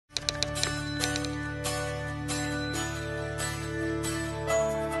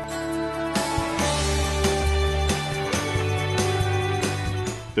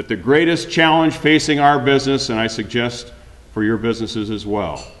that the greatest challenge facing our business, and I suggest for your businesses as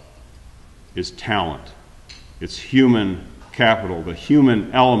well, is talent. It's human capital, the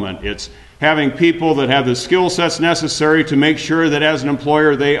human element. It's having people that have the skill sets necessary to make sure that as an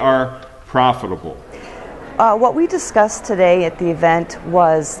employer they are profitable. What we discussed today at the event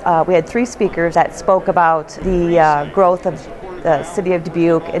was we had 3 speakers that spoke about the growth of the city of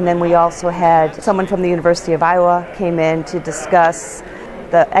Dubuque, and then we also had someone from the University of Iowa came in to discuss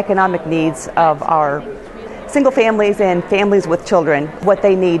the economic needs of our single families and families with children, what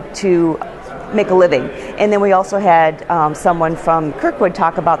they need to make a living. And then we also had someone from Kirkwood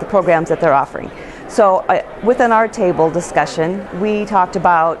talk about the programs that they're offering. So within our table discussion, we talked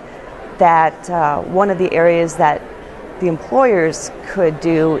about that one of the areas that the employers could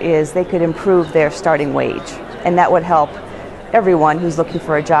do is they could improve their starting wage, and that would help everyone who's looking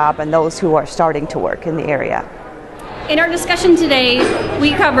for a job and those who are starting to work in the area. In our discussion today,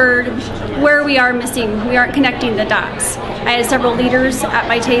 we covered where we are missing. We aren't connecting the dots. I had several leaders at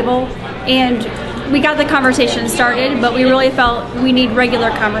my table, and we got the conversation started, but we really felt we need regular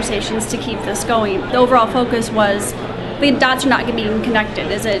conversations to keep this going. The overall focus was the dots are not being connected.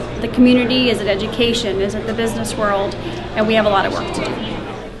 Is it the community? Is it education? Is it the business world? And we have a lot of work to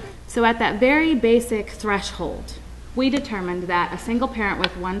do. So at that very basic threshold, we determined that a single parent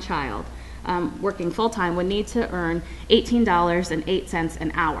with 1 child working full-time would need to earn $18.08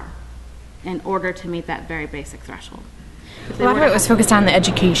 an hour in order to meet that very basic threshold. A lot of it was focused on the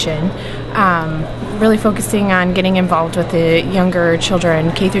education, really focusing on getting involved with the younger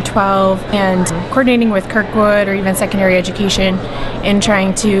children, K through 12, and coordinating with Kirkwood or even secondary education in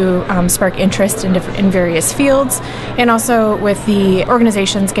trying to spark interest in various fields, and also with the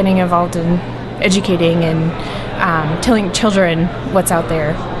organizations getting involved in educating and telling children what's out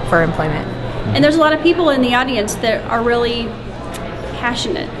there for employment. And there's a lot of people in the audience that are really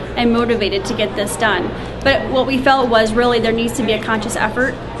passionate and motivated to get this done. But what we felt was really there needs to be a conscious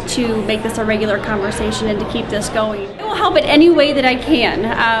effort to make this a regular conversation and to keep this going. I will help in any way that I can.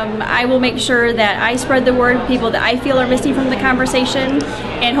 I will make sure that I spread the word to people that I feel are missing from the conversation,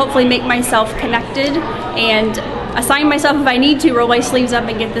 and hopefully make myself connected and assign myself if I need to, roll my sleeves up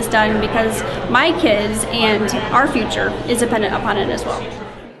and get this done, because my kids and our future is dependent upon it as well.